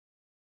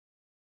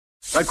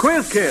The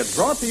Quiz Kids,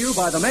 brought to you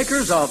by the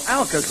makers of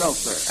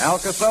Alka-Seltzer.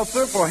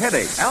 Alka-Seltzer for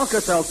headache.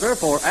 Alka-Seltzer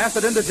for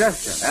acid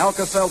indigestion.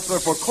 Alka-Seltzer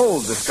for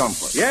cold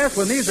discomfort. Yes,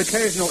 when these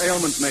occasional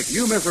ailments make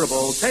you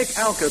miserable, take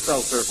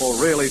Alka-Seltzer for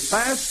really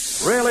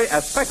fast, really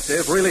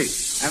effective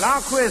relief. And now,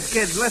 Quiz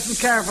Kids, listen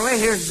carefully.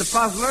 Here's the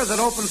puzzler that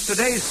opens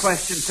today's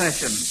question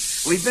session.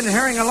 We've been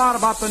hearing a lot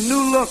about the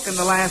new look in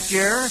the last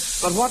year,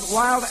 but what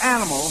wild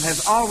animal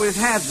has always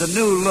had the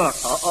new look?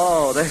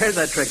 There's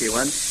that tricky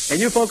one. Can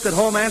you folks at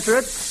home answer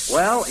it?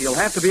 Well, you'll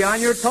have to be on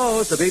your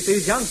toes to beat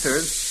these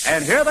youngsters.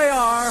 And here they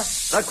are,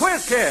 the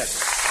Quiz Kids.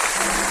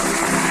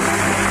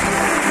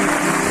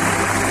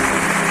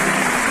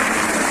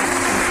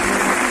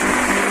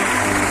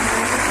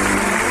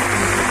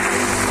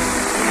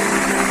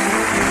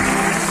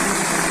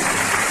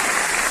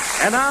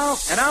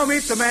 And now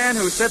meet the man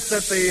who sits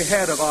at the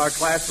head of our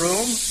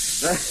classroom,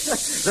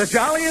 the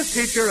jolliest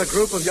teacher a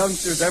group of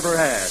youngsters ever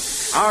had.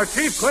 Our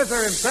chief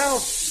quizzer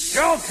himself,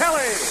 Joe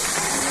Kelly.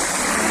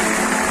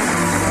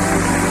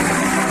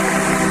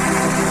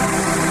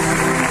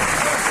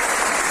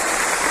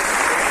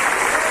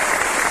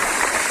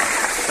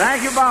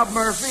 Thank you, Bob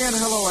Murphy, and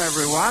hello,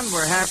 everyone.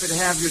 We're happy to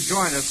have you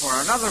join us for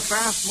another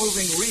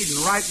fast-moving reading,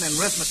 writing, and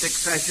arithmetic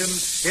session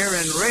here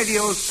in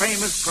radio's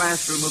famous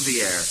Classroom of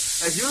the Air.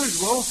 As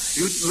usual,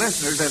 you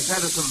listeners have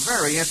sent us some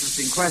very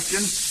interesting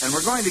questions, and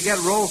we're going to get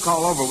roll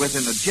call over with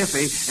in a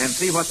jiffy and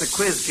see what the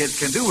Quiz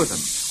Kids can do with them.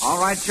 All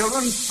right,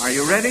 children, are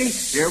you ready?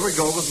 Here we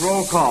go with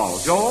roll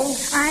call. Joel?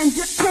 I'm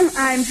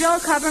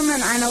Joel Kuberman.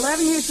 I'm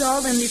 11 years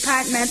old and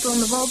departmental in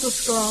the vocal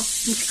school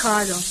in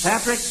Chicago.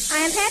 Patrick?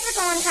 I am Patrick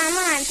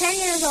Owenheimer. I'm 10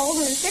 years old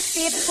and in 6th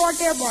at the Fort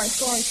Dearborn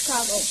School in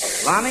Chicago.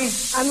 Lonnie?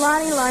 I'm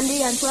Lonnie Lundy.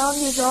 I'm 12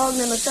 years old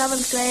and in the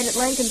 7th grade at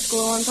Lincoln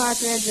School in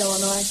Park Ridge,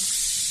 Illinois.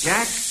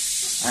 Jack?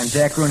 I'm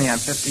Jack Rooney. I'm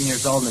 15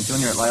 years old and a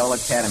junior at Loyola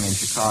Academy in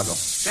Chicago.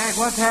 Jack,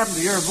 what's happened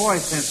to your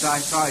voice since I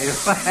saw you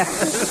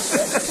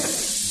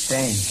last?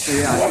 Changed.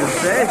 Yeah, I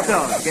should say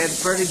so. It's getting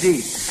pretty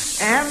deep.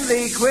 And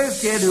the quiz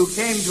kid who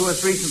came to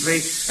us recently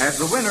as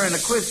the winner in a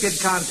quiz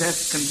kid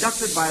contest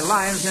conducted by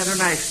Lions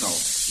International.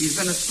 He's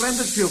been a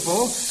splendid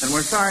pupil, and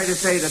we're sorry to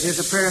say that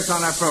his appearance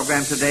on our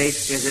program today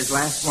is his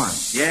last one.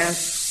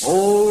 Yes,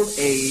 old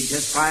age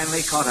has finally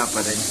caught up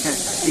with him.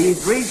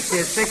 He's reached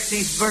his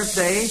 60th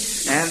birthday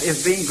and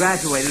is being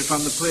graduated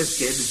from the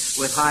quiz kids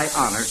with high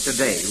honors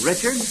today.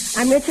 Richard?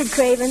 I'm Richard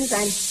Cravens.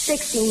 I'm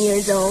 16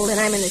 years old, and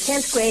I'm in the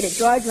 10th grade at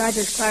George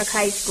Rogers Clark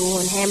High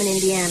School in Hammond,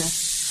 Indiana.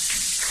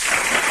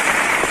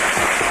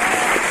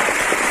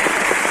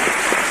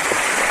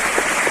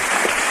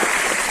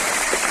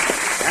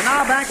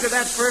 Now back to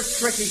that first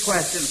tricky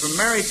question from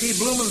Mary T.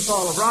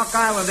 Blumenthal of Rock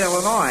Island,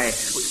 Illinois.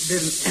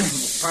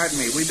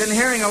 We've been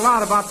hearing a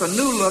lot about the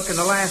new look in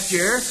the last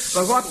year,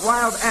 but what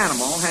wild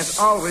animal has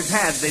always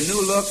had the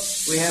new look?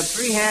 We have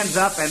 3 hands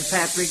up, and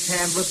Patrick's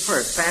hand was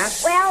first. Pat?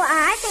 Well,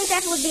 I think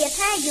that would be a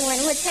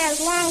pangolin, which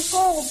has long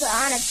folds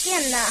on its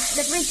skin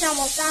that reach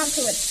almost down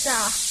to its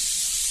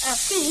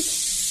feet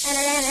and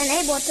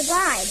enable it to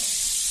glide.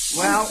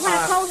 Well, when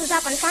it closes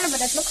up in front of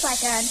it, it looks like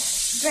a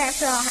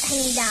dress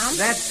hanging down.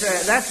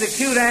 That's a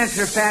cute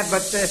answer, Pat,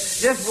 but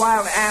this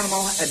wild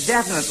animal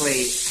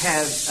definitely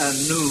has a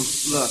new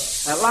look.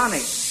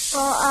 Lonnie?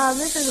 Well,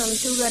 this isn't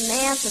too good an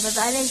answer, but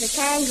I think the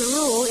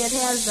kangaroo, it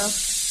has a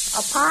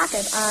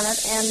pocket on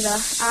it, and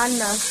on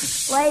the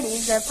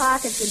ladies, their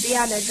pockets would be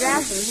on their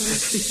dresses.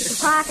 And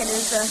the pocket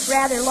is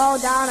rather low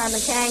down on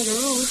the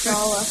kangaroo,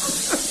 so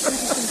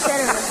you can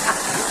consider it.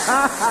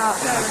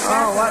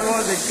 What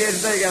was the kid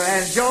think of?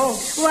 And Joe?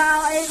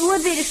 Well, it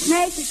would be the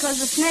snake, because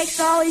the snake's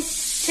always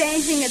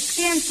changing its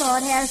skin, so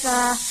it has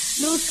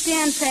new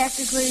skin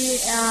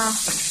practically,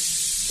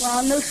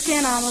 new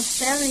skin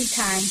almost every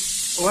time.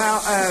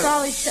 Well, it's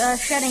always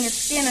shedding its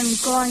skin and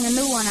growing a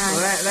new one on.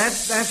 Well,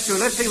 that's true.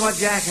 Let's see what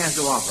Jack has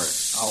to offer.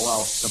 Oh,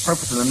 well, the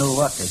purpose of the new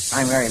look is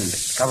primarily to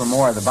cover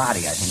more of the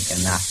body, I think,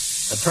 and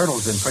the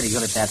turtle's been pretty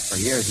good at that for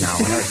years now.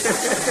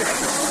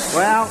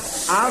 Well,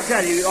 I'll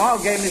tell you all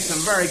gave me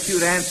some very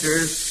cute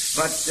answers,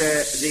 but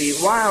the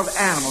wild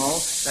animal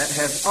that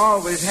has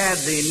always had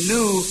the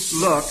new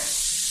look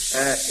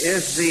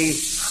is the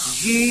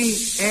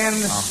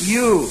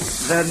GNU,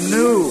 the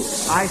new.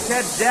 I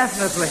said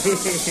definitely.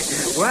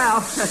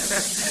 Well,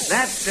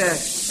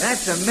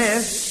 that's a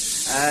miss.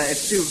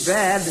 It's too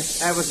bad.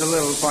 That was a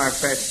little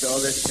far-fetched, though,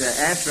 this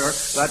answer.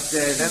 But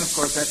then, of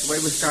course, that's the way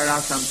we start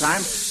out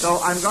sometimes. So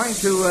I'm going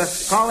to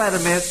call that a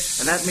miss,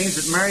 and that means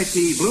that Mary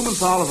T.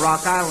 Blumenthal of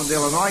Rock Island,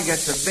 Illinois,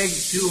 gets a big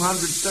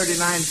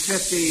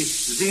 $239.50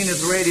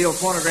 Zenith radio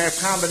phonograph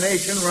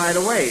combination right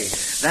away.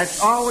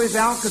 That's always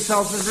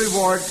Alka-Seltzer's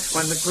reward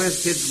when the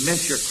quiz kids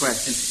miss your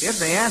question.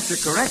 If they answer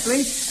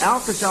correctly,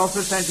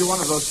 Alka-Seltzer sends you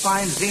one of those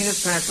fine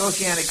Zenith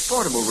transoceanic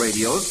portable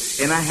radios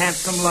in a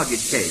handsome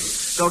luggage case.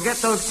 So get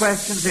those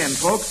questions in,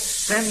 folks.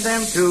 Send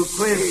them to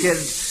Quiz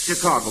Kids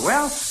Chicago.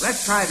 Well,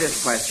 let's try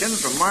this question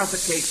from Martha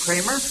K.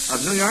 Kramer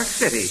of New York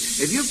City.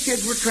 If you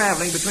kids were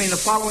traveling between the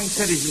following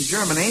cities in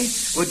Germany,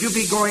 would you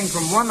be going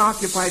from one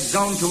occupied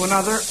zone to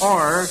another,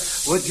 or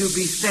would you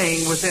be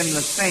staying within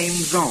the same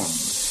zone?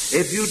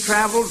 if you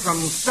traveled from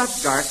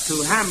Stuttgart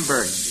to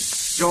Hamburg?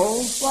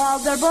 Joel? Well,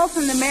 they're both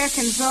in the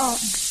American zone.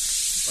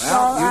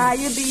 Well,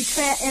 you'd be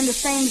in the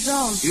same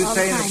zone. You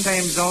stay in the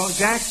same zone,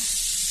 Jack?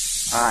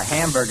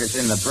 Hamburg is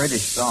in the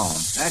British zone.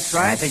 That's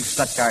And right. I think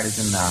Stuttgart is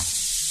in the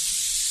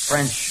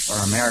French or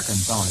American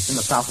zone. It's in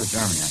the south of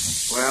Germany, I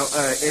think. Well,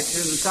 it's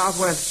in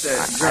southwest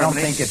Germany. I don't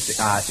think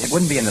it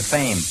wouldn't be in the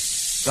same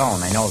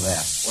zone. I know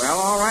that. Well,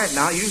 all right.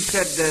 Now, you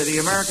said the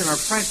American or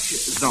French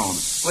zone.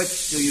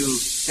 Which do you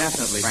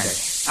definitely French.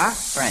 say? Huh?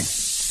 French.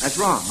 That's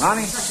wrong,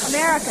 Ronnie.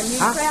 American. You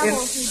Huh?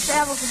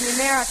 travel to the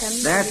American.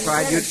 That's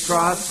right. You'd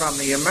cross from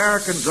the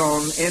American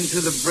zone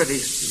into the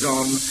British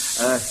zone.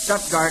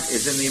 Stuttgart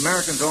is in the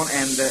American zone,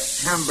 and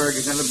Hamburg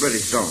is in the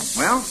British zone.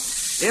 Well,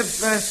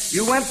 if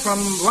you went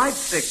from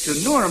Leipzig to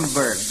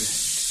Nuremberg,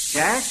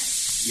 Jack?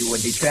 You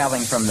would be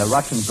traveling from the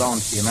Russian zone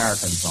to the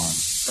American zone.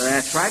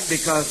 That's right,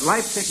 because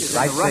Leipzig is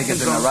in the Leipzig Russian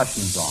is in zone. the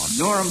Russian zone.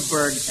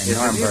 Nuremberg is in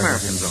the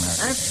American zone.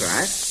 That's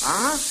right.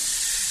 Uh-huh.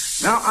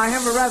 Now, I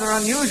have a rather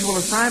unusual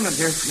assignment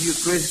here for you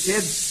quiz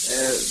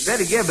kids.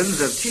 Betty Gibbons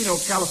of Chino,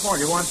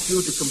 California wants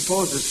you to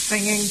compose a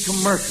singing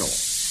commercial.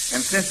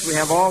 And since we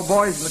have all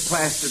boys in the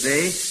class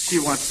today, she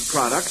wants the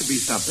product to be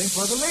something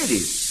for the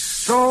ladies.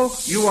 So,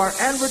 you are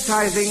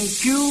advertising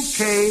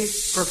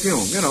QK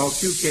perfume. You know,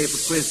 QK for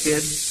quiz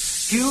kids.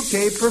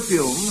 QK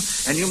perfume,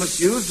 and you must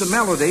use the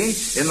melody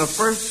in the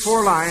first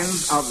 4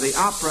 lines of the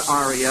opera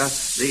aria,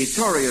 the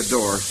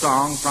Toreador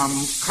song from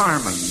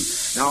Carmen.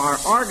 Now, our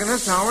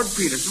organist, Howard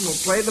Peterson, will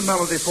play the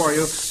melody for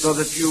you so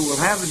that you will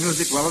have the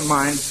music well in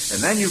mind,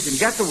 and then you can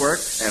get to work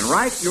and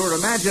write your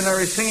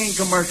imaginary singing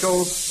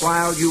commercial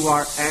while you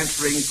are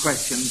answering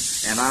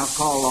questions, and I'll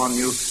call on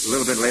you a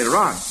little bit later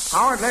on.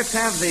 Howard, let's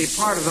have the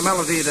part of the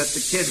melody that the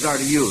kids are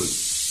to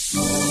use.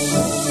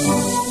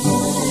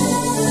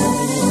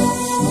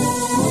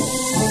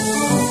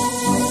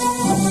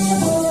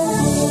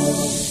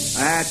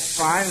 That's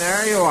fine.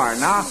 There you are.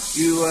 Now,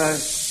 you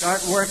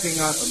start working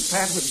on...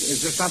 Pat,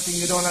 is there something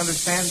you don't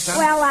understand, son?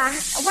 Well,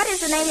 what is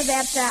the name of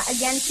that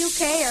again?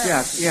 QK or?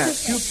 Yes,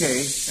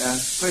 QK,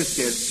 quiz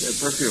kids,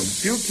 perfume.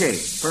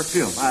 QK,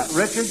 perfume.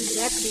 Richard?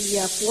 That be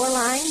 4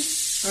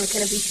 lines, or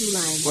can it be 2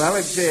 lines? Well,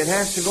 it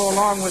has to go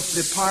along with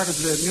the part of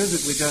the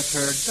music we just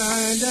heard.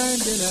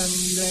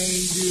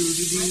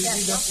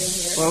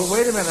 Well,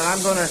 wait a minute.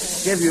 I'm going to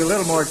give you a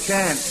little more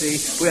chance, see.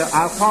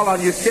 I'll call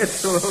on you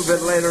kids a little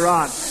bit later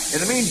on. In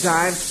the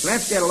meantime,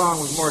 let's get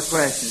along with more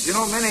questions. You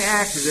know, many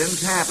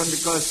accidents happen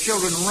because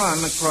children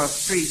run across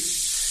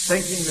streets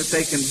thinking that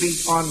they can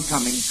beat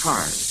oncoming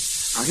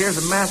cars. Now,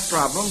 here's a math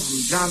problem from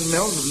John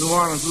Mills of New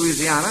Orleans,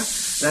 Louisiana,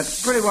 that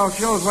pretty well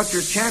shows what your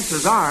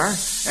chances are,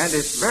 and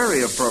it's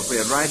very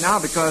appropriate right now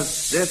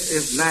because this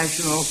is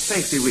National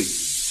Safety Week.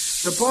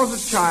 Suppose a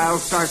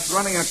child starts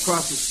running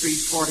across the street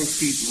 40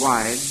 feet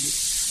wide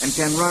and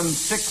can run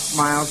 6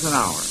 miles an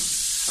hour.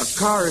 A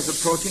car is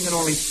approaching at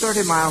only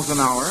 30 miles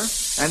an hour,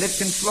 and it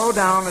can slow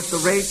down at the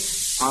rate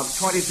of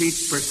 20 feet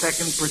per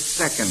second.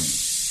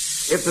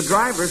 If the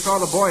driver saw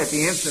the boy at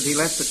the instant he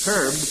left the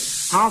curb,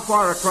 how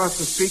far across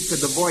the street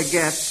could the boy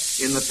get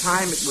in the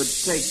time it would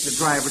take the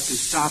driver to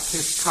stop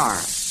his car?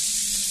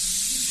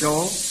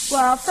 Joel?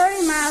 Well,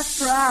 30 miles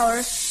per hour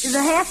is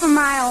a half a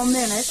mile a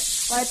minute,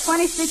 or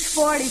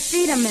 2640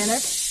 feet a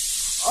minute,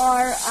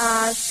 or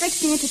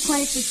 16 to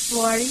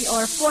 2640,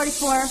 or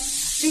 44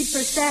 feet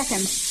per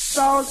second.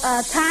 So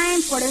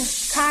time for the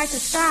car to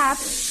stop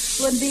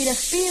would be the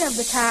speed of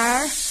the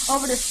car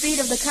over the speed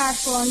of the car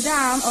slowing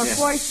down, or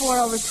 44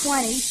 over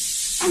 20,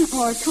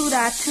 or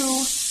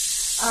 2.2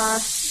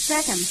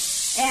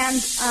 seconds. And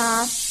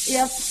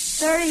if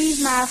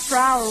 30 miles per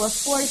hour was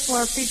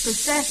 44 feet per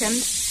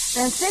second,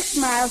 then 6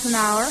 miles an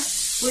hour,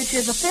 which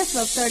is a fifth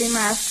of 30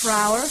 miles per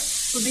hour,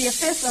 would be a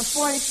fifth of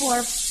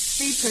 44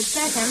 feet per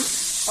second,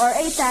 or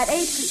 8.8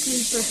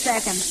 feet per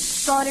second.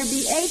 So it would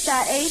be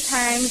 8.8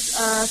 times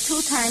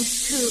 2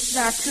 times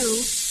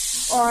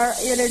 2.2, or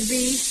it would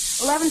be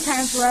 11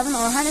 times 11,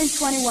 or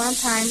 121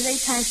 times 8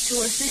 times 2,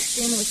 or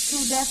 16 with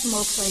 2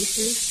 decimal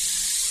places.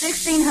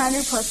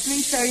 1,600 plus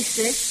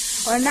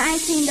 336, or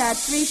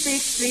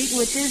 19.36 feet,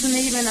 which isn't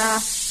even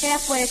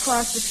halfway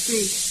across the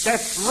street.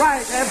 That's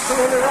right.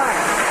 Absolutely right.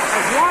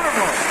 That's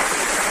wonderful.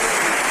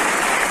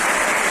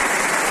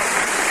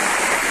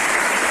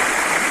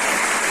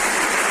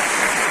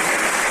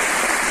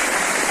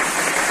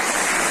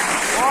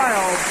 Boy,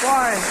 oh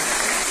boy.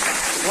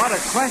 What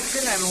a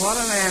question and what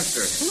an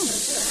answer.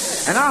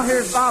 And now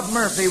here's Bob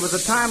Murphy with a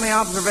timely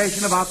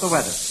observation about the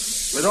weather.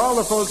 With all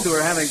the folks who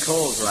are having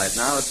colds right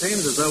now, it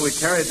seems as though we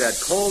carried that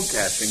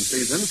cold-catching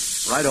season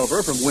right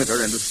over from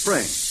winter into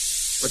spring.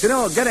 But you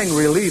know, getting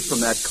relief from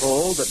that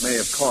cold that may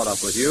have caught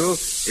up with you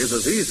is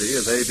as easy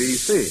as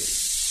ABC.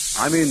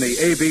 I mean the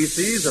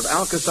ABCs of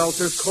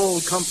Alka-Seltzer's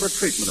cold comfort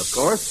treatment, of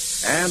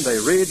course, and they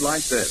read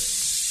like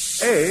this.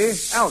 A,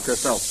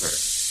 Alka-Seltzer.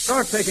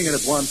 Start taking it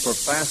at once for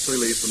fast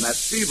relief from that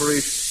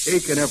feverish,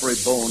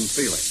 ache-in-every-bone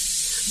feeling.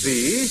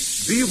 B,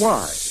 be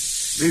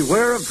wise.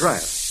 Beware of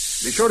drafts.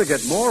 Be sure to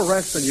get more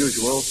rest than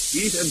usual.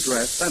 Eat and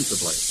dress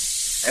sensibly.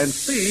 And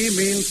C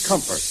means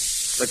comfort.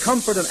 The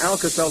comfort an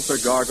Alka-Seltzer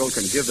gargle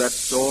can give that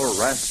sore,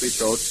 raspy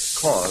throat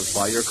caused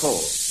by your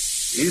cold.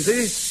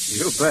 Easy?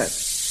 You bet.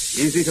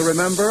 Easy to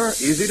remember,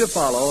 easy to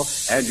follow,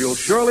 and you'll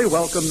surely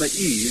welcome the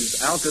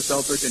ease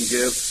Alka-Seltzer can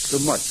give to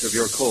much of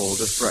your cold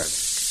distress.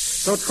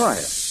 So try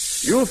it.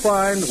 You'll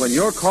find when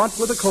you're caught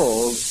with a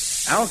cold,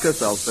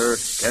 Alka-Seltzer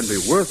can be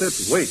worth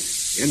its weight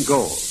in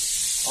gold.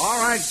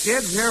 All right,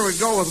 kids, here we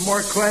go with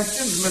more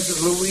questions.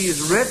 Mrs. Louise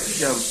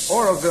Rich of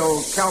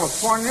Oroville,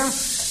 California,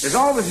 is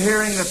always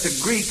hearing that the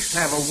Greeks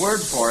have a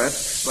word for it,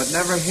 but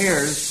never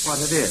hears what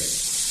it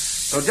is.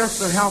 So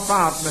just to help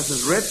out,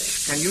 Mrs.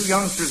 Rich, can you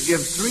youngsters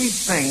give 3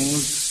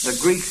 things the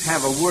Greeks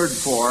have a word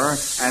for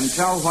and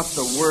tell what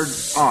the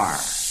words are?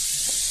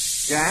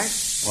 Jack?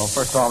 Well,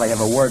 first of all, they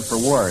have a word for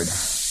word,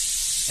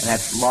 and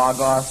that's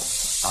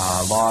logos,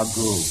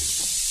 logu.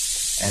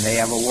 And they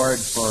have a word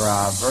for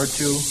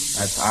virtue,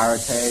 that's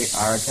arete,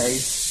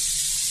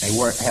 aretes. They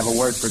have a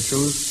word for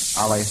truth,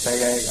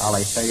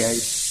 aletheia.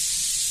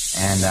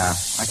 And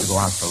I could go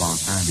on for a long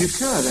time. You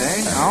could,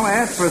 eh? I'll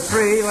ask for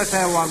 3. Let's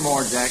have one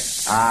more, Jack.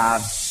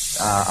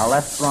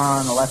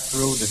 Alethron,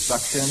 alethru,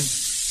 destruction.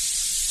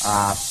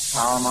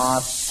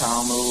 Talmos,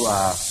 Talmu,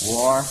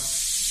 war.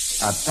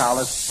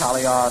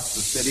 Talios,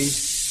 the city.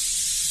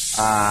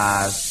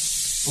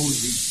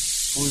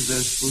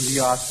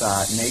 Physios,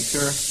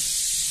 nature.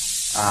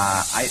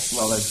 I'll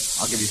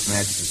give you some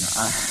answers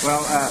now.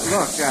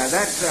 Look,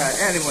 that's,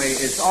 anyway,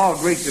 it's all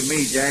Greek to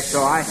me, Jack,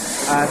 so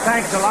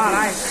thanks a lot.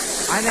 I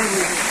think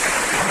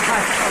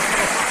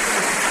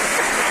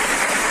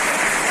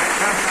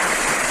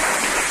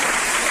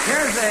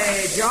Here's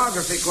a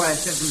geography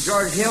question from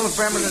George Hill of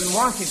Bremerton,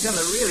 Washington,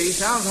 that really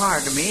sounds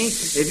hard to me.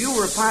 If you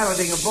were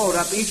piloting a boat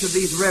up each of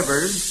these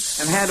rivers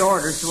and had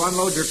orders to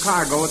unload your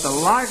cargo at the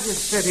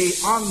largest city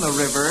on the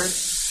river,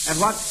 at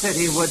what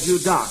city would you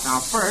dock? Now,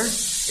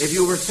 first, if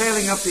you were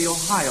sailing up the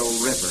Ohio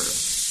River.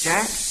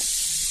 Jack?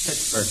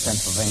 Pittsburgh,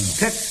 Pennsylvania.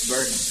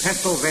 Pittsburgh,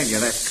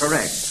 Pennsylvania, that's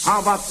correct. How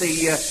about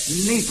the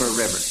Dnieper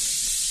River?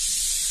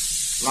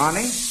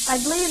 Lonnie? I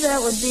believe that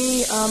would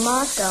be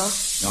Moscow.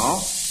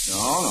 No.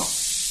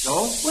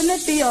 So?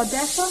 Wouldn't it be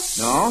Odessa?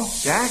 No.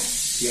 Jack?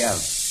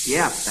 Kiev.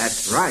 Yep,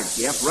 that's right.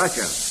 Yep,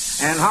 Russia.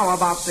 And how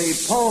about the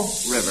Po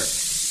River?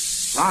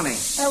 Lonnie?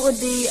 That would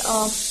be,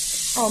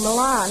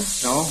 Milan.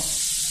 No.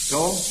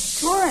 So?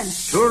 Turin,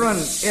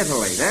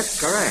 Italy. That's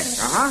correct.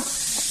 Uh-huh.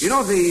 You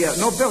know, the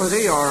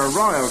nobility or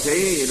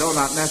royalty, though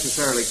not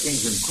necessarily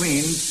kings and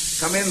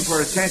queens, come in for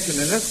attention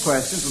in this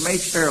question from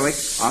H. Ehrlich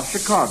of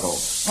Chicago.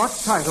 What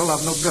title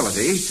of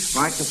nobility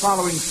might the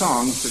following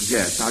song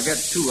suggest? I'll get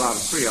 2 out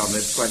of 3 on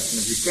this question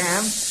if you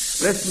can.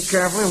 Listen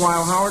carefully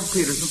while Howard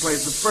Peterson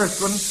plays the first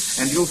one,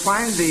 and you'll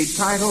find the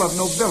title of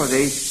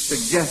nobility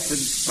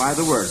suggested by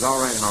the words. All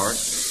right, Howard.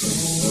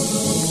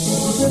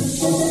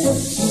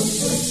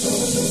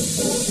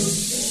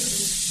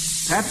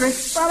 Patrick?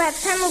 Well, that's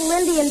 10 little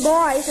Indian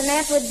boys, and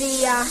that would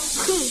be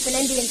chief, an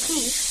Indian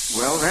chief.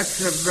 Well, that's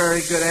a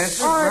very good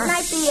answer. Or it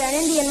might be an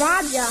Indian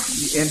Raja.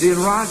 Indian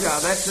Raja,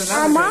 that's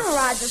another. Or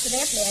Maharaja, for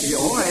that matter.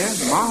 Oh,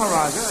 yes,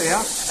 Maharaja, yeah.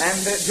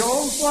 And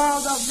Joel?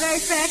 Well, the very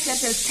fact that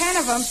there's 10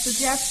 of them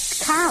suggests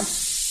count.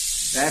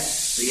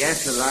 That's the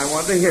answer that I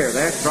wanted to hear.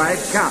 That's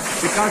right, count.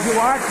 Because you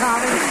are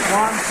counting 1,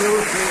 2, 3,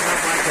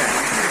 like that.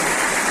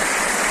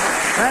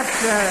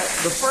 That's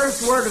the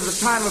first word of the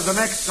title of the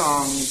next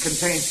song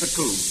contains the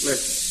clue.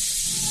 Listen.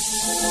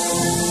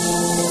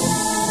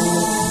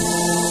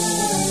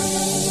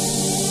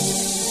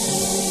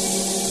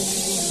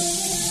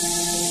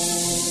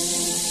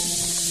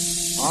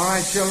 All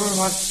right, children,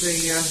 what's the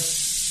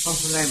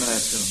name of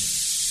that tune?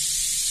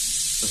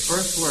 The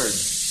first word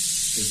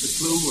is the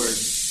clue word.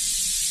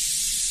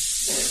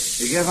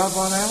 You give up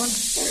on that one?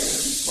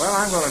 Well,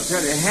 I'm going to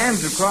tell you,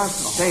 Hands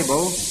Across the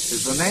Table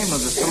is the name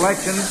of the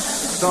selection.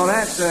 So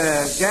that's,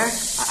 Jack?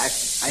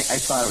 I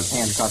thought it was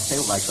Hands Across the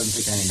Table, but I couldn't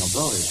think of any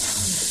nobility.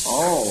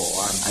 Oh,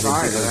 I'm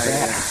sorry that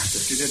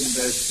you didn't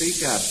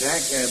speak up,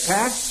 Jack.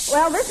 Pat?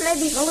 Well, this may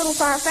be a little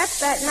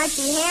far-fetched. That might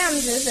be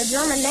Hans is a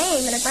German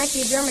name, and it might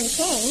be a German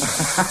king.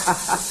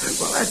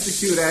 Well, that's a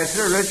cute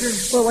answer. Richard?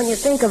 Well, when you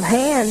think of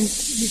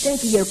hands, you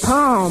think of your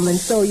palm, and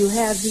so you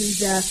have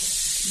these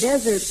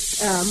desert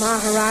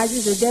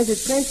maharajas or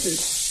desert princes.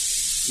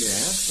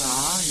 Yes,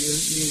 you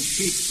mean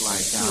sheep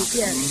like that.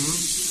 Yes.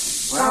 Mm-hmm.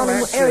 Well, found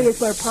in areas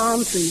where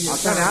palm trees are.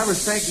 I'll tell you, I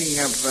was thinking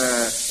of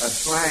a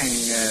slang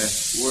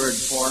word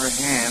for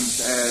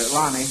hands.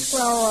 Lonnie?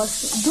 Well,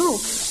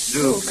 Duke.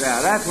 Duke,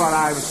 yeah, that's what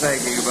I was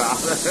thinking about.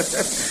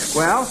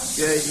 Well,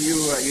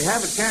 you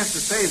have a chance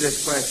to say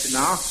this question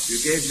now. You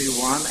gave me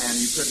one, and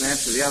you couldn't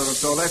answer the other one,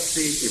 so let's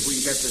see if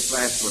we can get this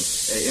last one.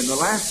 In the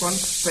last one,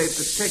 pay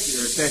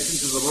particular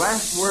attention to the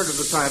last word of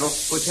the title,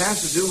 which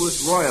has to do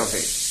with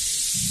royalty.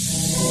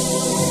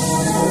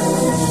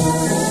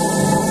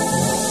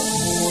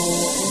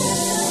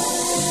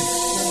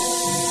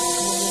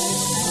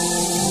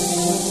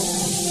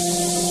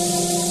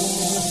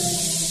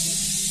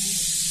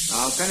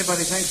 If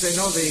anybody thinks they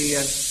know the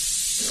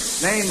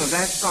name of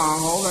that song,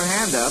 hold their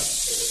hand up.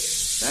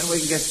 Then we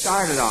can get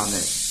started on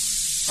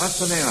this. What's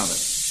the name of it?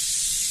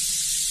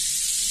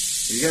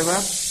 You give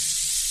up?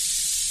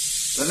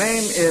 The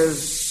name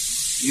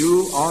is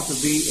You Ought to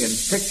Be in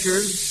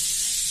Pictures.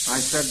 I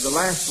said the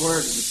last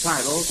word of the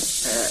title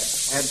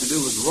had to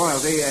do with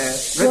royalty.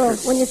 Well,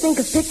 when you think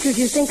of pictures,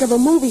 you think of a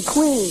movie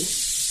queen.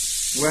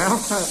 Well...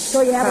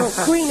 so you have a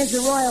queen as the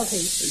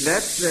royalty.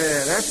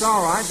 That's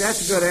all right.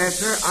 That's a good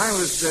answer. I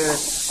was...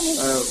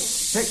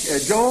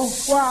 Joel?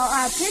 Well,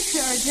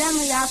 picture,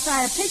 generally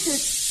outside a picture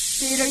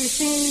theater, you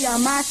see a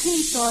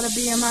marquee, sort of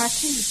be a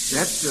marquee.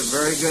 That's a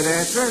very good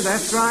answer.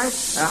 That's right.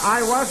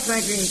 I was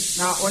thinking,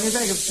 now, when you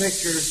think of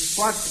pictures,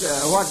 what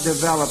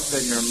develops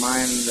in your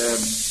mind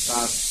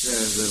about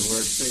the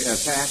word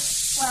Pat?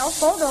 Well,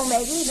 photo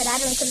maybe, but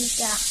I don't think...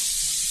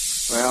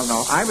 Well,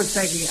 no. I was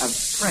thinking of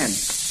print.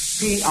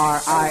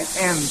 P-R-I-N-T-S.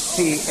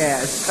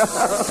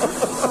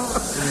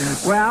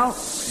 Well...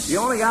 You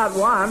only got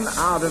one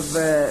out of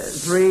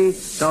three,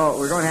 so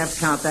we're going to have to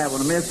count that one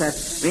a miss. That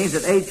means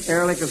that H.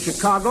 Ehrlich of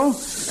Chicago,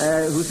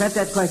 who sent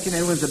that question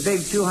in, was a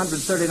big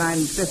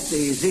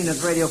 239.50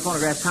 Zenith radio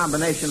phonograph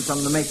combination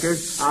from the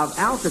makers of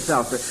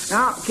Alka-Seltzer.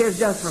 Now, kids,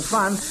 just for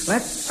fun,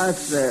 let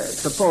us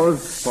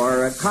suppose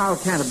for Carl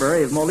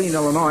Canterbury of Moline,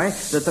 Illinois,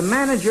 that the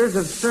managers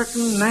of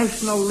certain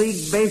National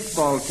League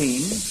baseball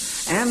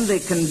teams and the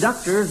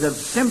conductors of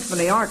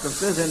symphony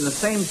orchestras in the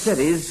same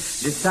cities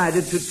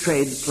decided to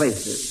trade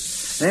places.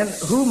 Then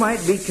who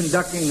might be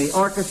conducting the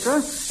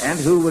orchestra and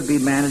who would be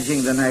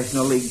managing the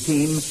National League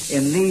team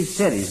in these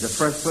cities? The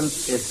first one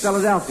is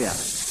Philadelphia.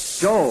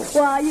 Joel.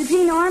 Well,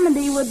 Eugene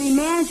Ormandy would be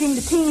managing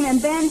the team, and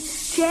Ben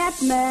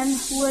Chapman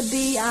would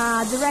be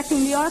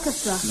directing the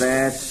orchestra.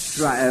 That's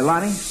right.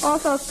 Lonnie?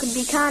 Also, it could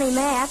be Connie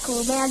Mack,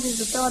 who manages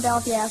the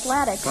Philadelphia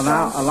Athletics. Well,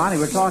 now, Lonnie,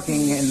 we're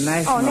talking in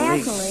National League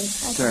nationally.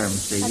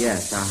 terms. See,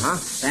 yes,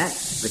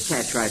 That's the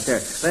catch right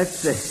there.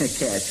 Let's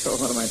catch. Oh,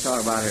 what am I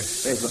talking about here?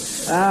 Baseball.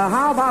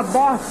 How about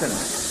Boston?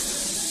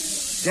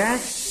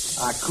 Jack?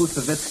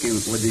 Kusavitsky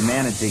would be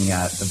managing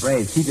the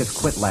Braves. He just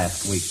quit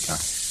last week.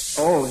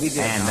 Oh, he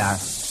did.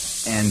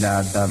 And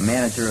the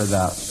manager of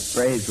the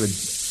Braves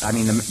the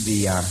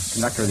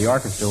conductor of the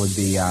orchestra would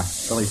be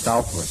Billy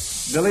Southworth.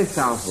 Billy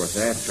Southworth,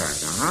 that's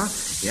right.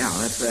 Yeah,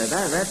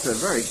 that's a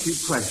very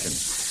cute question.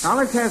 Now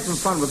let's have some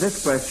fun with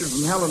this question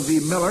from Helen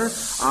V. Miller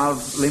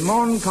of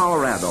Limon,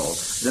 Colorado.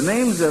 The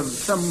names of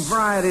some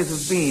varieties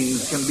of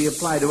beans can be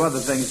applied to other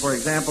things. For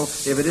example,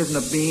 if it isn't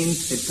a bean,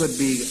 it could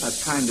be a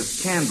kind of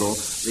candle.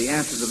 The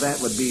answer to that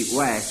would be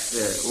wax.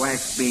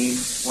 Wax bean,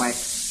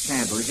 wax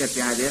candle. You get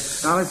the idea?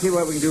 Now let's see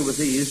what we can do with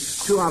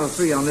these. 2 out of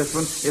 3 on this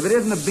one. If it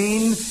isn't a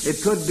bean,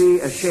 it could be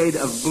a shade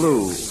of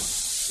blue.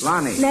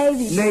 Lonnie.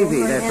 Navy,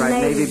 that's right.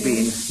 Navy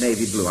bean,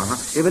 navy blue.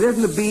 If it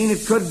isn't a bean,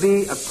 it could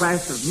be a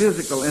class of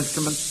musical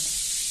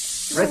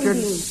instruments. Richard?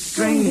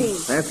 String.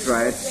 That's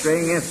right.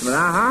 String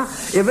instrument.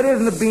 If it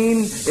isn't a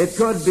bean, it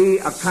could be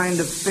a kind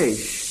of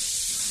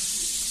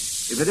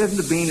fish. If it isn't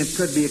a bean, it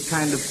could be a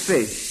kind of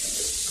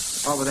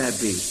fish. What would that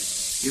be?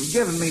 You've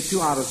given me 2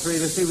 out of 3.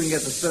 Let's see if we can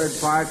get the third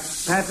part.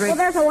 Patrick? Well,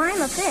 there's a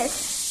lima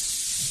fish.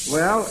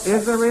 Well,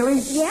 is there really?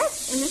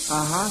 Yes.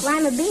 Mm-hmm.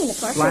 Lima bean, of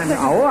course.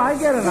 Oh, I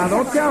get it now.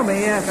 Don't tell me.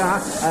 Yes.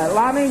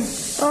 Lonnie?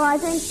 Oh, I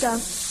think,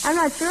 I'm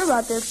not sure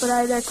about this,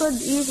 but there could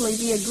easily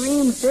be a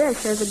green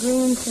fish. There's a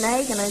green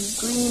snake and a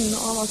green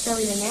almost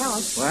everything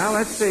else. Well,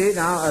 let's see.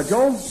 Now,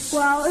 Joel?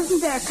 Well,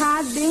 isn't there a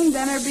cod bean?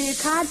 Then there'd be a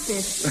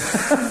codfish.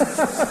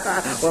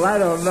 Well, I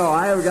don't know.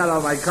 I haven't got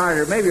on my card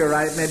here. Maybe you're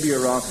right. Maybe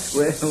you're wrong.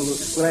 We'll have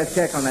to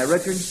check on that.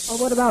 Richard? Oh,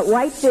 what about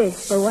whitefish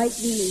for white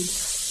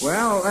beans?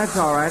 Well, that's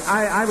all right.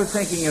 I was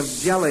thinking of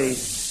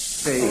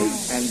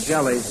jellyfish and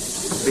jelly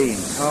bean.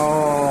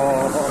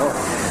 Oh.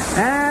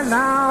 And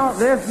now,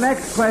 this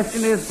next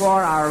question is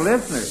for our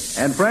listeners.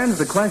 And friends,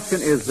 the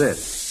question is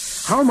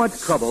this. How much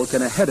trouble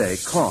can a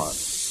headache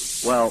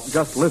cause? Well,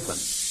 just listen.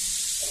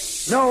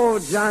 No,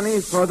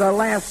 Johnny, for the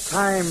last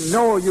time,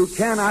 no, you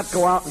cannot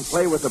go out and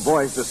play with the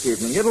boys this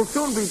evening. It'll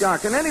soon be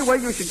dark, and anyway,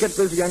 you should get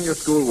busy on your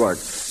schoolwork.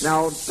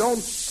 Now,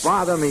 don't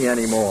bother me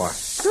anymore.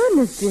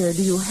 Goodness, dear,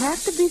 do you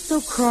have to be so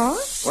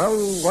cross? Well,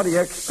 what do you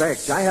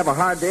expect? I have a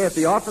hard day at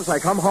the office. I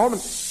come home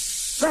and...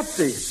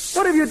 Betsy,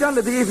 what have you done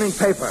to the evening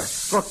paper?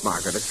 Look,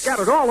 Margaret, it's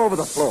scattered all over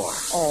the floor.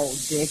 Oh,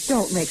 Dick,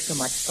 don't make so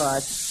much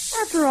fuss.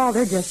 After all,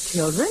 they're just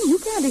children. You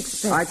can't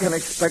expect... I can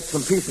expect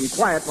some peace and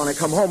quiet when I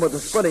come home with a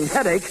splitting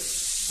headache.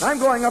 I'm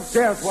going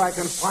upstairs where I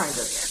can find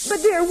it.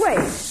 But, dear, wait.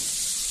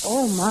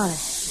 Oh, my.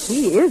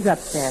 He is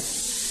upset.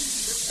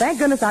 Thank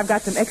goodness I've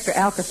got some extra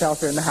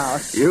Alka-Seltzer in the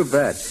house. You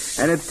bet.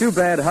 And it's too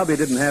bad hubby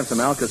didn't have some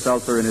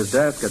Alka-Seltzer in his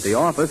desk at the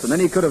office, and then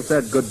he could have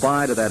said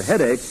goodbye to that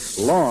headache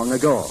long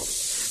ago.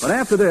 But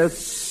after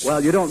this,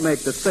 well, you don't make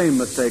the same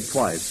mistake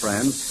twice,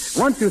 friends.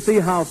 Once you see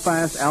how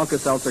fast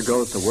Alka-Seltzer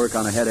goes to work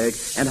on a headache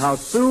and how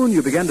soon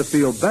you begin to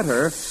feel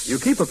better, you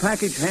keep a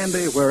package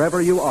handy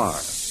wherever you are.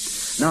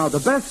 Now,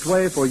 the best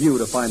way for you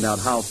to find out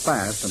how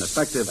fast and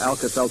effective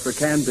Alka-Seltzer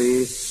can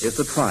be is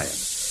to try it.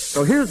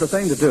 So here's the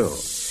thing to do.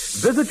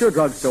 Visit your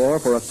drugstore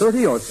for a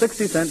 30 or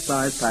 60-cent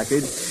size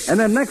package, and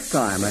then next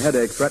time a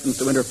headache threatens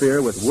to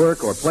interfere with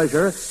work or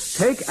pleasure,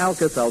 take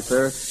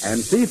Alka-Seltzer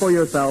and see for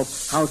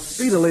yourself how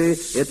speedily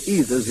it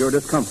eases your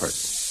discomfort.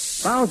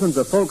 Thousands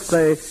of folks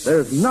say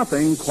there's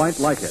nothing quite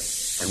like it,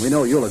 and we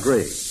know you'll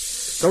agree.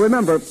 So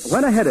remember,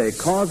 when a headache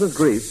causes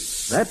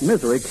grief, that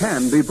misery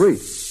can be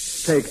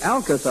brief. Take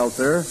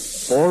Alka-Seltzer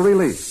for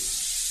relief.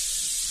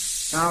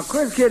 Now,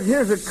 quiz kids,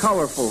 here's a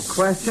colorful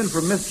question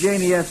from Miss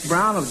Janie S.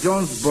 Brown of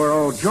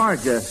Jonesboro,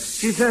 Georgia.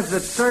 She says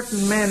that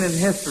certain men in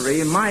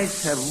history might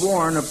have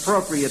worn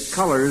appropriate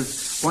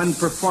colors when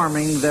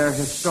performing their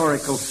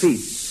historical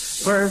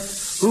feats.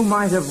 First, who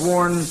might have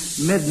worn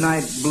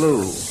midnight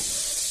blue?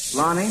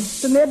 Lonnie?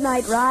 The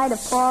Midnight Ride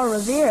of Paul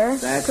Revere.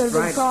 That's could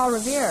right. Be Paul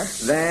Revere.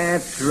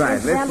 That's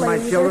right. Listen, my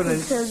children.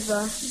 This is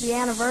the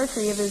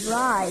anniversary of his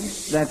ride.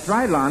 That's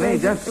right, Lonnie.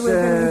 It was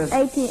in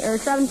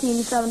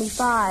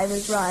 1775,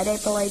 his ride,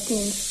 April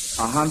 18th.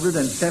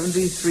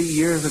 173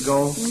 years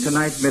ago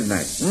tonight,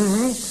 midnight.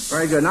 Mm-hmm.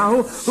 Very good.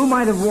 Now, who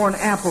might have worn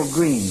apple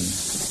green?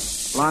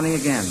 Lonnie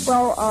again.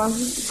 Well,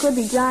 it could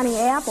be Johnny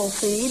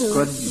Appleseed, who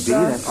could was be,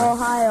 an that's right.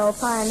 Ohio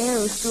pioneer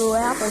who threw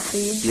apple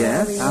seeds.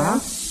 Yes,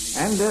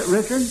 And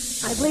Richard?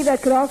 I believe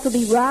that could also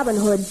be Robin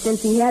Hood,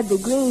 since he had the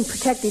green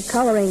protective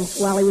coloring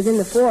while he was in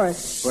the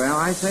forest. Well,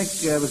 I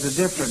think it was a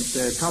different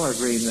color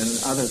green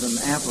other than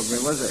apple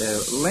green. Was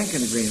it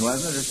Lincoln green,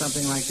 wasn't it, or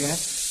something like that?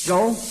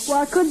 Joel?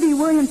 Well, it could be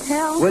William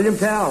Tell. William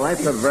Tell.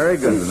 That's a very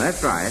good one.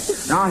 That's right.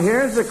 Now,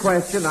 here's the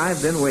question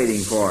I've been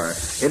waiting for.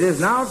 It is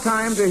now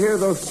time to hear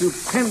those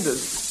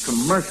stupendous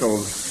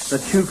commercials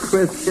that you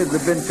quiz kids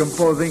have been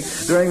composing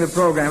during the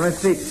program. Let's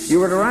see.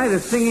 You were to write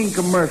a singing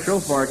commercial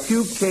for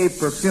QK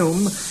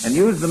Perfume and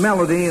use the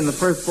melody in the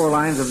first 4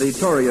 lines of the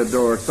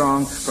Toreador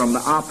song from the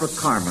opera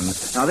Carmen.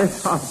 Now,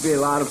 this ought to be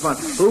a lot of fun.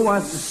 Who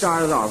wants to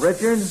start it off?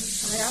 Richard? I'll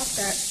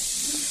start.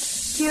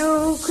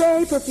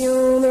 QK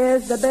Perfume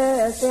is the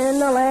best in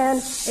the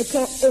land. It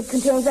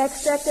contains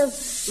extract of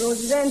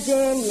roses and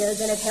zinnias,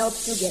 and it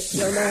helps you get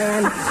your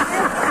man.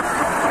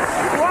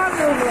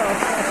 Wonderful.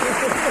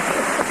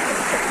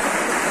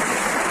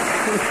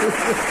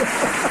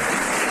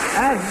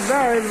 That's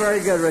very, very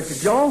good, Richard.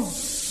 Joel?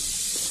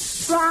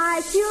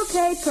 Try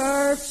QK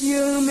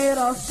perfume,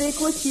 it'll stick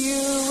with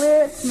you.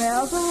 It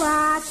smells a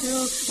lot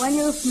too. When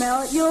you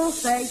smell it, you'll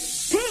say,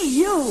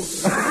 P.U.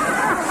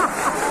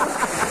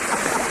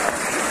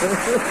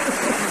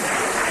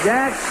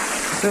 Jack?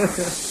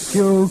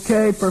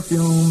 QK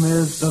perfume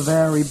is the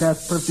very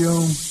best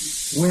perfume.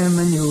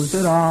 Women use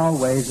it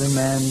always, and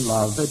men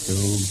love it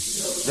too.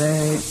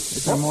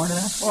 Is there more to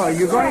that? Oh, do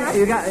you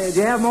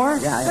have more?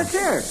 Yeah. Let's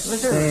hear it.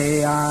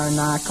 They are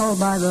not cold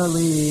by the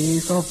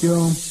least of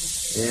fume.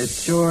 It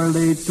sure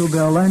leads to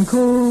Bill and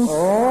Cool.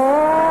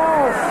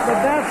 Oh, the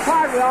best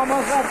part we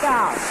almost left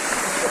out.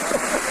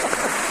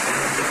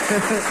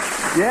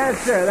 Yes,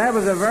 sir. That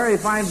was a very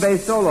fine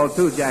bass solo,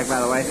 too, Jack, by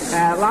the way.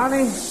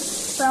 Lonnie?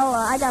 Well,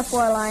 I got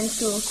 4 lines,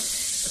 too.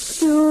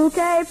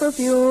 QK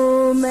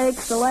Perfume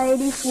makes the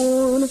lady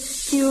swoon.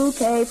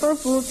 QK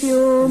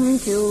Perfume,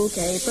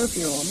 QK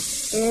Perfume.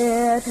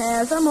 It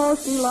has a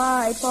most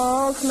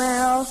delightful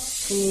smell.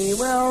 She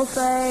will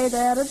say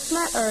that it's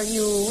smell, or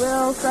you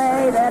will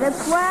say that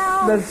it's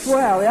swell. That's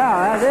swell,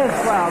 yeah, that is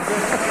swell.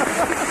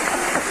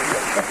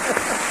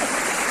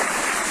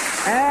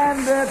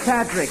 And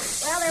Patrick.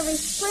 Well, every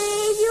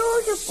please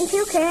use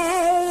QK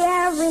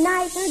every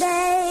night and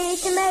day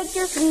to make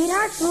your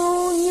sweetheart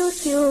swoon.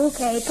 Use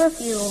QK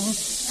Perfume.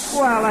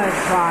 Well,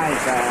 that's fine,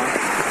 pal.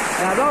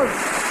 Now, those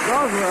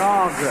were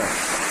all good.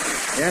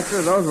 Yes,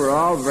 sir, those were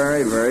all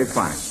very, very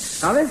fine.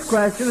 Now, this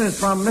question is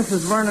from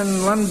Mrs.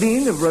 Vernon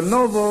Lundeen of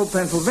Renovo,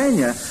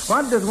 Pennsylvania.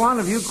 What does one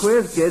of you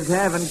quiz kids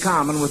have in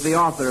common with the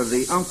author of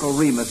the Uncle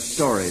Remus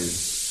stories?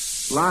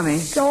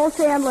 Lonnie? Joel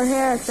Chandler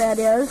Harris, that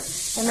is.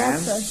 And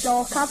that's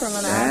Joel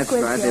Kupperman. That's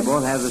right. They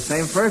both have the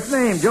same first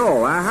name,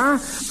 Joel.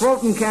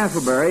 Fulton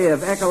Castleberry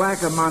of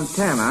Ekalaka,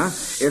 Montana,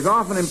 is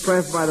often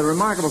impressed by the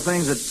remarkable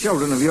things that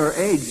children of your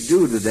age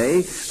do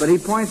today, but he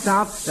points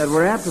out that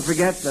we're apt to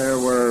forget there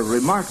were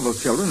remarkable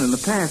children in the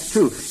past,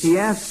 too. He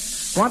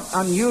asks what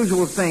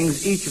unusual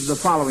things each of the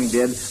following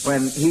did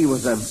when he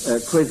was a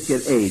quiz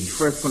kid age.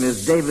 First one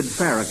is David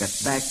Farragut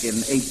back in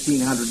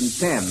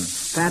 1810.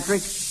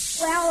 Patrick?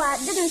 Well,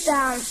 didn't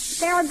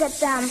Farragut,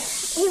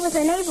 he was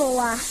a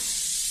naval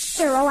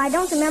hero. I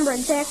don't remember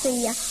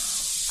exactly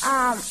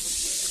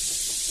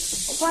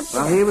what...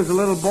 Well, he was a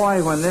little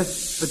boy when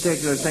this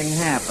particular thing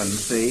happened,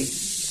 see.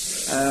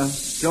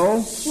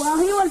 Joel? Well,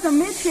 he was a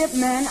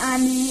midshipman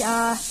on the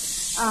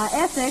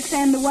Essex,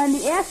 and when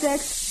the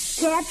Essex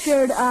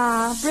captured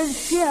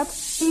British ship,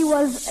 he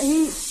was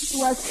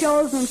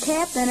chosen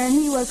captain, and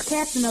he was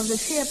captain of the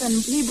ship,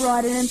 and he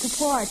brought it into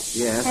port.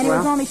 Yes, and he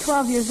was only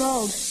 12 years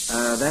old.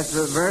 That's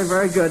very,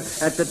 very good.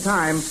 At the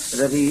time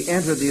that he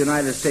entered the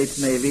United States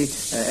Navy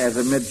as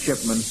a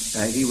midshipman,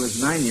 he was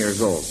 9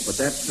 years old. But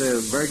that's a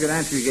very good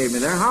answer you gave me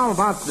there. How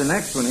about the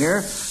next one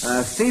here?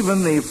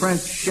 Stephen, the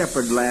French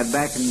shepherd lad,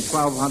 back in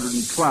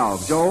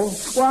 1212. Joel?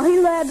 Well, he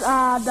led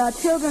the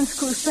Children's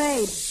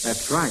Crusade.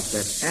 That's right.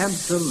 That's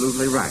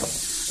absolutely right.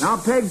 Now,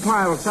 Peg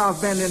Pyle of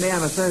South Bend,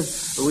 Indiana,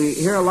 says we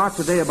hear a lot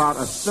today about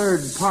a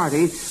third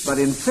party, but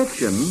in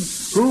fiction,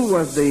 who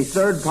was the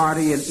third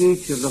party in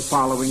each of the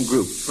following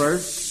groups?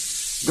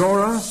 First,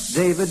 Dora,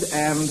 David,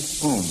 and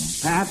whom?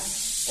 Pat?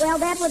 Well,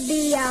 that would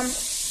be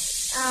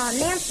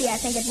Nancy, I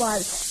think it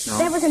was. No.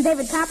 That was in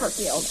David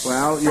Copperfield.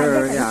 Well,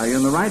 you're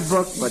in the right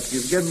book, but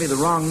you've given me the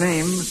wrong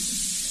name.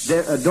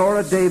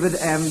 Dora, David,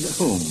 and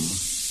whom?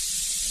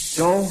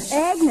 Joel?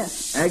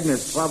 Agnes.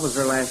 Agnes. What was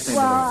her last name?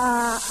 Well,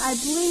 I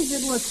believe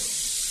it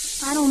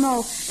was, I don't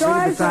know.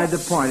 Really beside the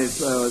point.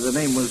 The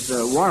name was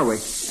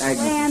Warwick.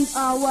 Agnes. And,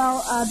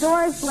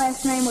 Dora's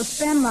last name was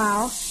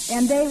Fenlow,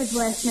 and David's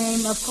last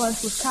name, of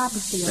course, was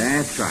Copperfield.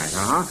 That's right,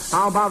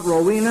 How about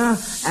Rowena,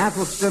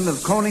 Athelstan of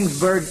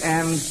Koningsberg,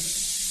 and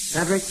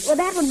Patrick? Well,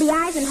 that would be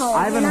Ivanhoe.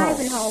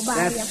 Ivanhoe.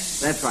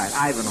 That's right,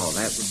 Ivanhoe.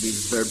 That would be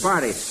the third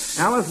party.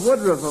 Alice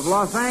Woodruff of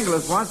Los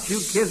Angeles wants you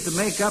kids to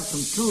make up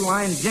some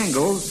two-line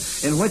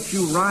jingles in which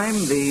you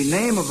rhyme the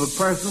name of a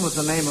person with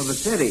the name of a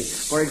city.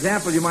 For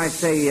example, you might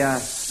say,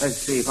 let's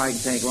see if I can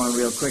take one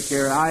real quick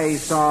here. I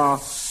saw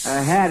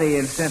Hattie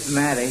in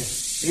Cincinnati.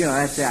 You know,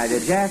 that's the idea.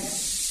 Jack?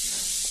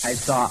 I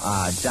saw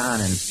John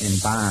in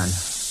Bonn.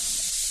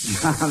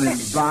 John in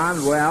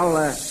Bonn? Well,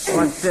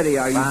 what city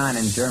are you? Bonn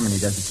in Germany.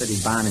 There's a city,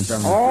 Bonn in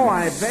Germany. Oh,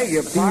 I beg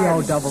your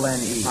pardon.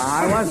 B-O-N-N-E.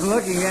 I wasn't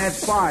looking that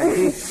far.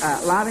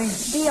 Lonnie?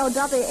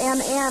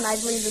 B-O-W-N-N, I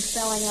believe the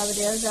spelling of it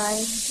is.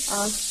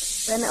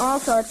 Then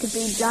also it could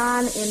be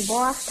John in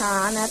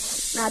Boston.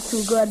 That's not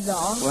too good,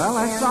 though. Well,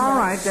 that's all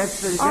right.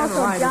 That's the general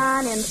Also idea.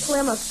 John in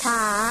Plymouth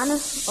Town.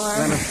 Or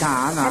Plymouth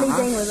Town,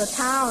 anything with a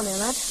town in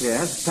it.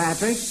 Yes,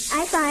 Patrick?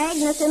 I saw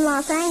Agnes in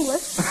Los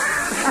Angeles.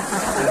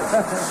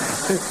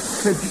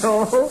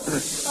 Joel?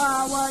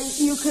 Well,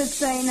 you could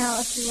say, now,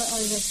 let's see,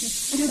 what is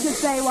this? You could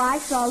say, well, I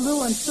saw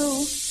Lou and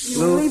Sue.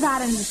 You leave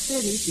out in the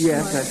city.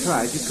 Yes, that's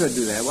right. You could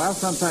do that. Well,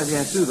 sometimes you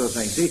have to do those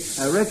things. See,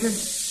 Richard?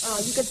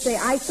 You could say,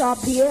 I saw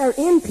Pierre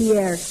in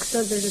Pierre,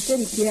 because there's a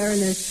city Pierre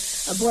and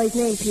there's a boy's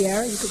name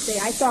Pierre. You could say,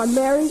 I saw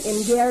Mary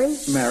in Gary.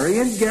 Mary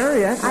and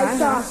Gary, that's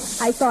right.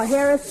 I saw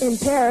Harris in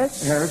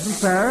Paris. Harris in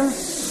Paris.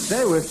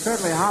 Say, we're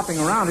certainly hopping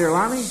around here,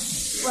 Lonnie.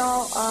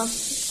 Well,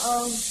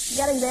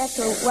 getting back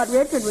to what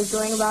Richard was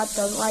doing about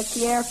like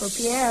Pierre for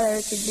Pierre,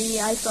 there could be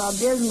I saw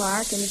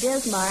Bismarck in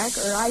Bismarck,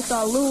 or I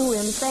saw Lou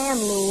in San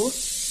Lou, which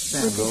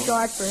is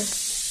short for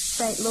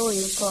St.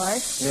 Louis, of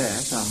course.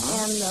 Yes,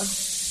 And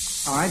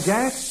all right,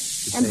 Jack?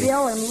 and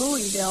Bill in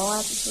Louisville.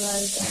 That's what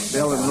I was saying.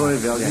 Bill in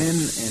Louisville,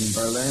 yes. In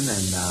Berlin,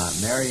 and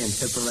Mary in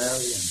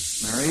Tipperary.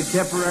 Mary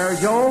Tipperary.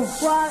 Joel?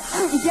 Well,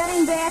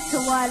 getting back to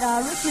what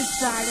Richard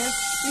started,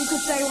 you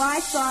could say, well, I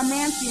saw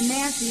Nancy and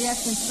Nancy,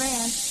 that's in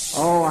France.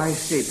 Oh, I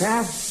see.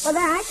 Pat? Well,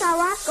 then I saw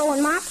Roscoe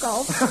in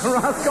Moscow.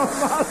 Roscoe,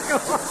 Moscow.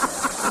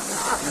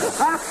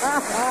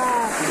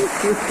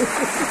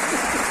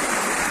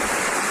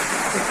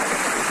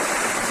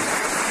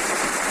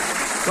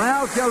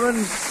 Well,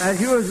 children, as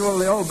usual,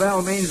 the old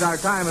bell means our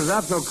time is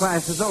up, so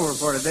class is over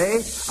for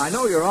today. I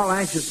know you're all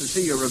anxious to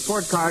see your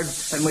report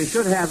cards, and we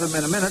should have them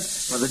in a minute,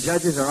 for the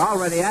judges are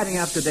already adding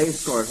up today's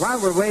scores. While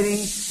we're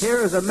waiting,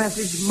 here is a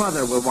message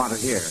Mother will want to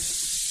hear.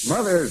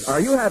 Mothers, are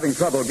you having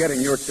trouble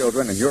getting your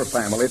children and your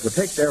family to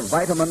take their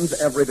vitamins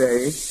every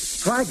day?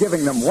 Try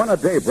giving them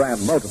One-A-Day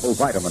brand multiple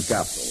vitamin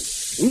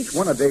capsules. Each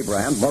One-A-Day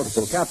brand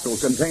multiple capsule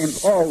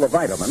contains all the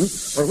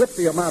vitamins for which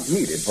the amount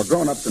needed for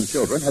grown-ups and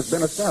children has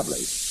been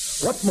established.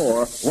 What's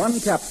more, one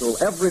capsule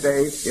every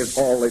day is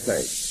all they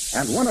take.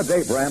 And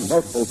One-A-Day brand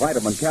multiple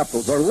vitamin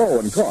capsules are low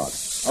in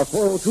cost. A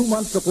full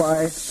 2-month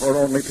supply for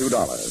only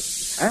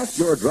 $2. Ask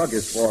your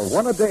druggist for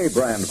One-A-Day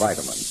brand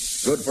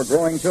vitamins. Good for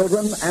growing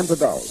children and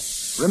adults.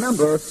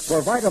 Remember,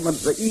 for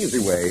vitamins the easy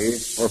way,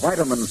 for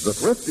vitamins the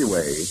thrifty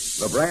way,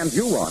 the brand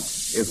you want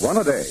is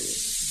One-A-Day.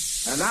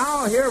 And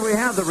now, here we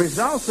have the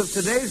results of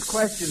today's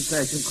question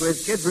session,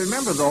 quiz kids.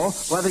 Remember, though,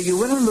 whether you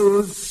win or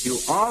lose, you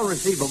all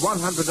receive a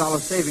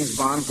 $100 savings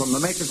bond from the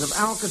makers of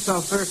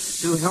Alka-Seltzer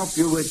to help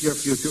you with your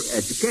future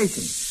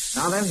education.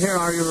 Now then, here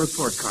are your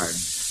report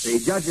cards. The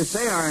judges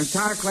say our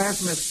entire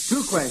class missed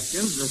 2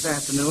 questions this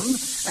afternoon,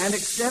 and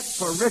except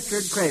for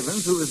Richard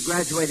Cravens, who is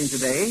graduating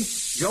today,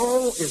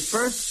 Joel is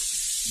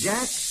first,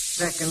 Jack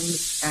second,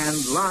 and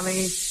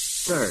Lonnie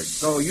third.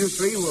 So you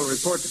 3 will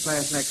report to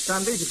class next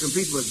Sunday to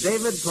compete with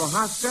David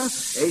Prohaska,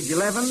 age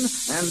 11,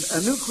 and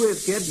a new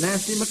quiz kid,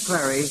 Nancy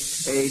McClary,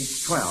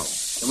 age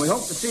 12. And we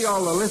hope to see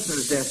all the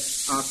listeners'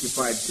 desks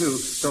occupied,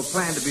 too, so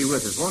plan to be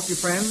with us. Won't you,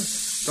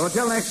 friends? So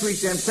until next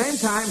week, then, same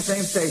time,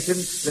 same station,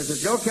 this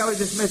is Joe Kelly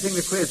dismissing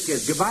the quiz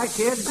kids. Goodbye,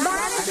 kids.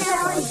 Bye,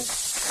 Kelly.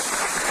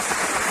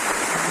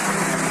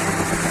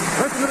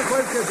 Listen to the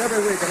quiz kids every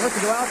week and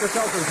listen to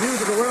Alka-Seltzer's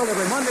Views of the World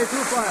every Monday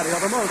through Friday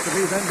over most of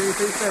these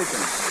NBC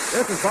stations.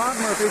 This is Bob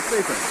Murphy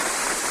speaking.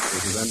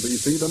 This is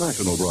NBC, the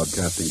national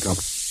broadcasting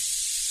company.